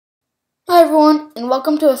Hi everyone, and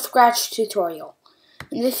welcome to a Scratch tutorial.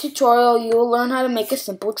 In this tutorial, you will learn how to make a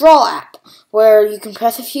simple draw app, where you can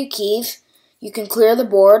press a few keys, you can clear the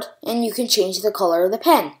board, and you can change the color of the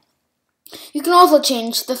pen. You can also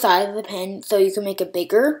change the size of the pen, so you can make it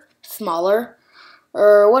bigger, smaller,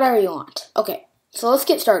 or whatever you want. Okay, so let's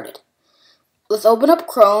get started. Let's open up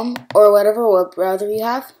Chrome, or whatever web browser you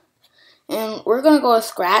have, and we're going to go to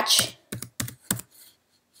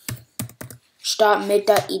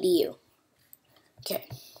scratch.mid.edu. Okay,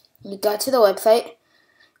 we got to the website.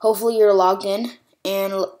 Hopefully you're logged in,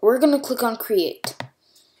 and we're going to click on Create.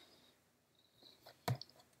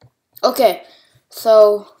 Okay,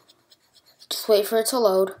 so just wait for it to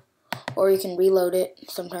load, or you can reload it.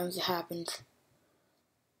 Sometimes it happens.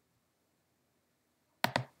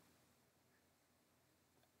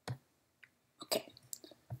 Okay.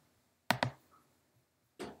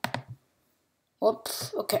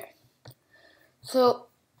 Whoops, okay. So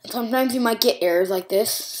sometimes you might get errors like this,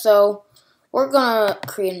 so we're gonna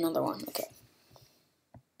create another one. Okay,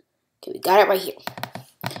 we got it right here.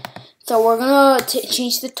 So we're gonna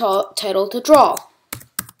change the title to Draw,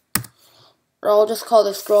 or I'll just call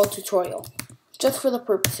this Draw Tutorial, just for the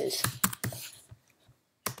purposes.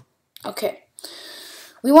 Okay,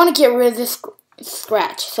 we want to get rid of this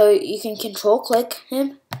scratch, so you can Control click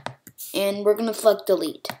him, and we're gonna select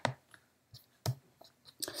Delete.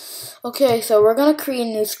 Okay, so we're gonna create a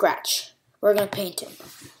new scratch. We're gonna paint him.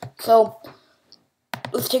 So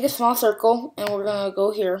let's take a small circle, and we're gonna go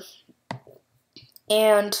here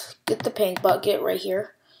and get the paint bucket right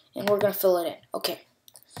here, and we're gonna fill it in. Okay,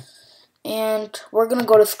 and we're gonna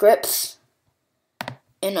go to Scripts,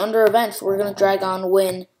 and under Events, we're gonna drag on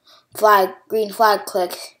when green flag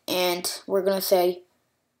clicks, and we're gonna say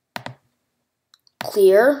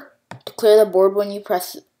Clear to clear the board when you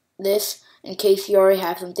press this, in case you already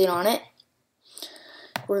have something on it.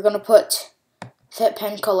 We're going to put set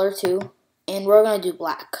pen color to, and we're going to do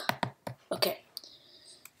black. Okay.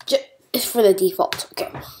 It's for the default. Okay.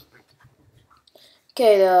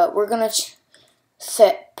 Okay, we're going to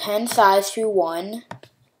set pen size to 1,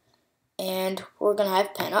 and we're going to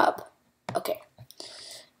have pen up. Okay.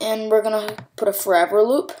 And we're going to put a forever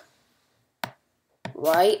loop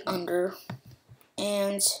right under,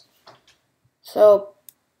 and so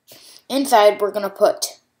inside, we're going to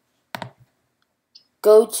put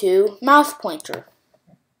go to mouse pointer.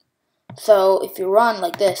 So if you run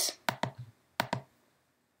like this,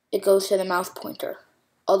 it goes to the mouse pointer,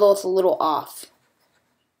 although it's a little off.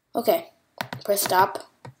 Okay, press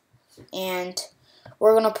stop, and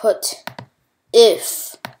we're going to put an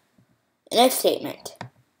if statement,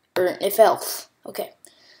 or an if else. Okay,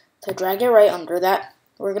 so drag it right under that.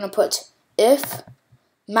 We're going to put if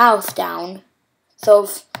mouse down, so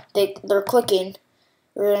if they're clicking,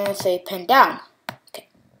 we're going to say pen down. Okay.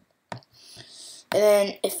 And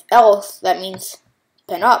then if else, that means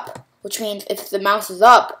pen up, which means if the mouse is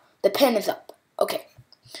up, the pen is up. Okay.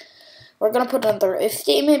 We're going to put another if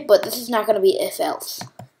statement, but this is not going to be if else.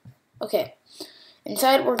 Okay.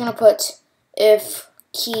 Inside, we're going to put if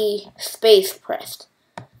key space pressed.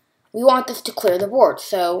 We want this to clear the board,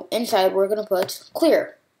 so inside, we're going to put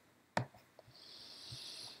clear.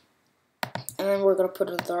 And then we're going to put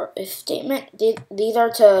another if statement. These are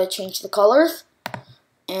to change the colors.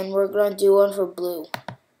 And we're going to do one for blue.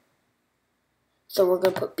 So we're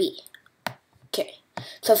going to put B. Okay.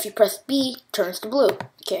 So if you press B, it turns to blue.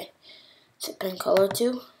 Okay. Set pen color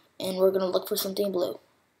to. And we're going to look for something blue.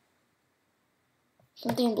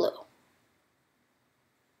 Something blue.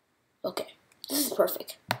 Okay. This is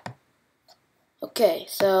perfect. Okay.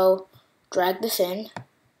 So drag this in.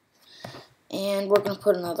 And we're going to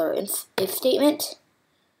put another if statement.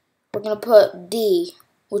 We're going to put D,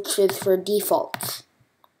 which is for defaults.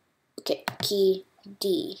 Okay, key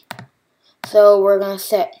D. So we're going to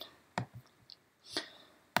set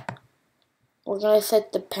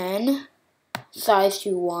the pen size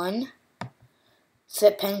to 1.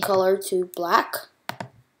 Set pen color to black.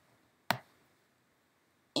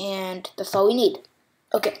 And that's all we need.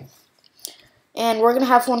 Okay. And we're going to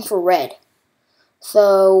have one for red.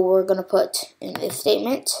 So we're going to put an if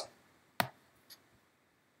statement,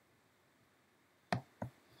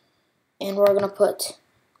 and we're going to put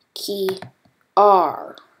key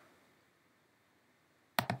R.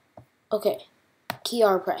 Okay, key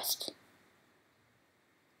R pressed.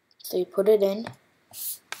 So you put it in,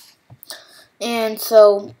 and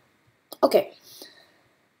so, okay.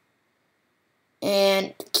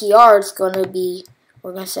 And key R is going to be,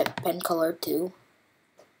 we're going to set pen color to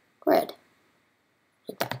red.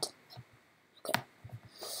 Like that. Okay.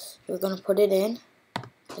 We're going to put it in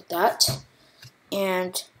like that.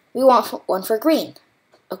 And we want one for green.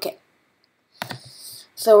 Okay.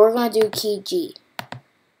 So we're going to do key G.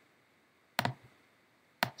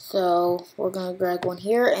 So we're going to drag one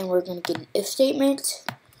here, and we're going to get an if statement.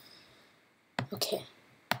 Okay.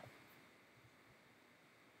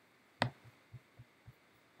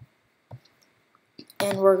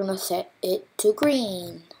 And we're going to set it to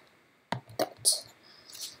green. That.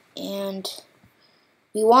 And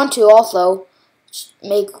we want to also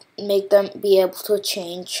make them be able to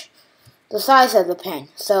change the size of the pen.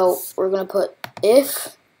 So we're going to put an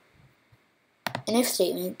if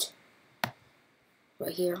statement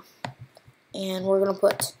right here. And we're going to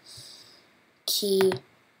put key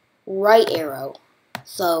right arrow.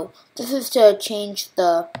 So this is to change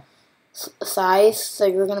the size. So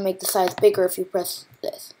you're going to make the size bigger if you press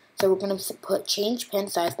this. So we're going to put change pen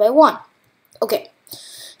size by 1. Okay.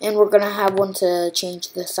 And we're going to have one to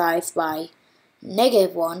change the size by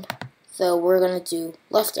 -1. So we're going to do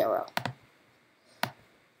left arrow.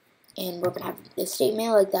 And we're going to have this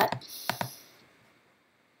statement like that.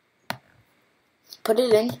 Put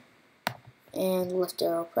it in. And left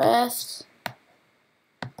arrow pressed.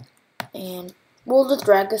 And we'll just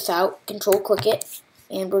drag this out. Control click it.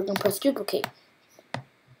 And we're going to press duplicate.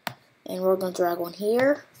 And we're going to drag one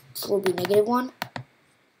here. This will be -1.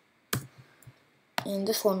 And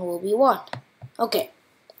this one will be 1. Okay.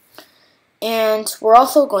 And we're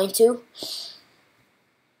also going to...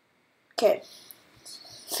 Okay.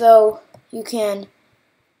 So you can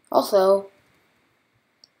also...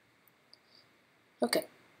 Okay.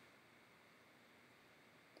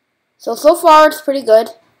 So far it's pretty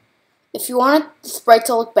good. If you want the sprite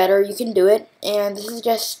to look better, you can do it. And this is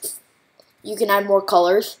just... You can add more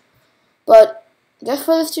colors. But just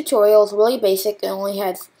for this tutorial, it's really basic. It only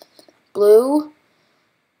has blue,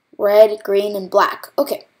 red, green, and black.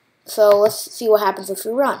 Okay, so let's see what happens if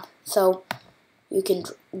we run. So you can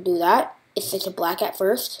do that. It's set to black at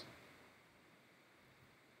first.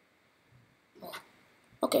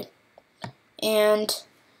 Okay, and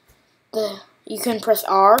you can press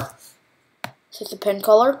R, set the pen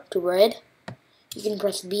color to red. You can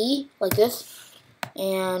press B like this,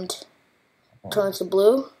 and turn it to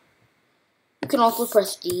blue. You can also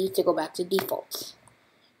press D to go back to defaults.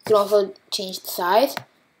 You can also change the size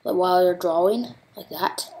while you're drawing, like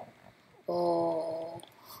that. Oh,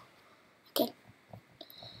 okay.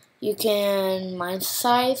 You can minus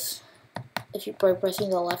size if you're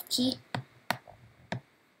pressing the left key.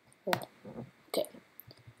 Oh, okay.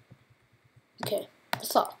 Okay,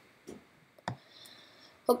 that's all.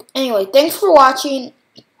 Okay, anyway, thanks for watching.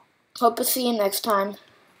 Hope to see you next time.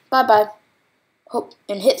 Bye bye. Hope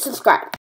and hit subscribe.